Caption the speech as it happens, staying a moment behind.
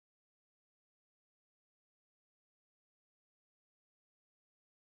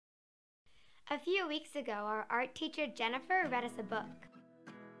A few weeks ago, our art teacher Jennifer read us a book.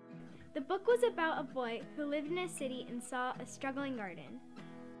 The book was about a boy who lived in a city and saw a struggling garden.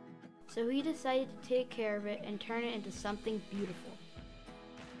 So he decided to take care of it and turn it into something beautiful.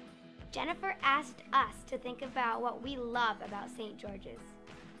 Jennifer asked us to think about what we love about St. George's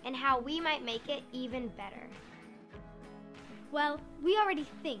and how we might make it even better. Well, we already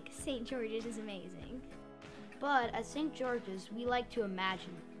think St. George's is amazing. But at St. George's, we like to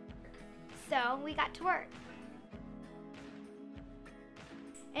imagine. So we got to work.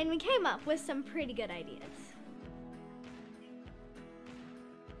 And we came up with some pretty good ideas.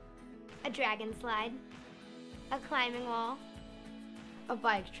 A dragon slide, a climbing wall, A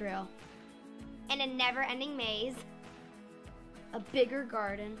bike trail, and a never-ending maze, a bigger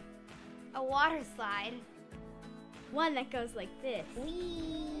garden, a water slide, one that goes like this.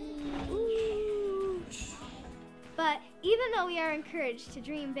 Whee! But even though we are encouraged to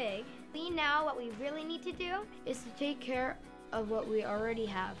dream big, we know what we really need to do is to take care of what we already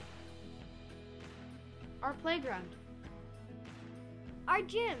have. Our playground, our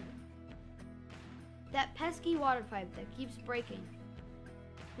gym, that pesky water pipe that keeps breaking.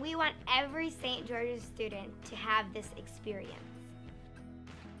 We want every St. George's student to have this experience.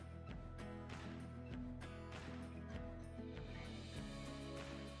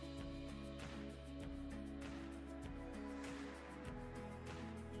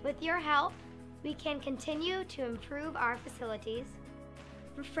 With your help, we can continue to improve our facilities,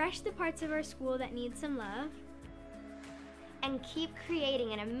 refresh the parts of our school that need some love, and keep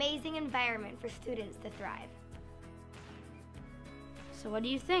creating an amazing environment for students to thrive. So what do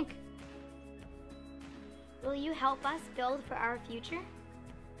you think? Will you help us build for our future?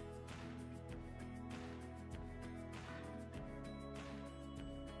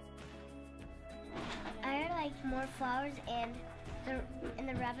 I would like more flowers, and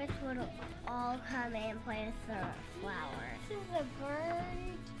the rabbits would all come and play with the flowers. This is a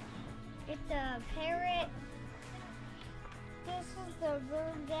bird. It's a parrot. This is the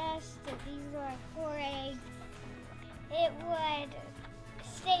bird nest. These are 4 eggs. It would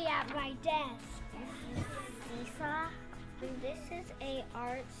stay at my desk. This is seesaw. And this is a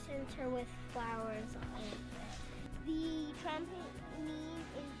art center with flowers on it. The trampoline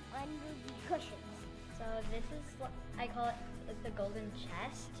is under the cushions. So this is what I call it the golden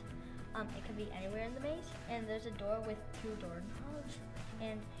chest. It can be anywhere in the maze, and there's a door with 2 doorknobs,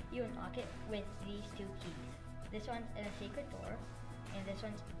 and you unlock it with these 2 keys. This one's in a secret door, and this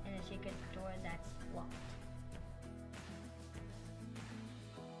one's in a secret door that's locked.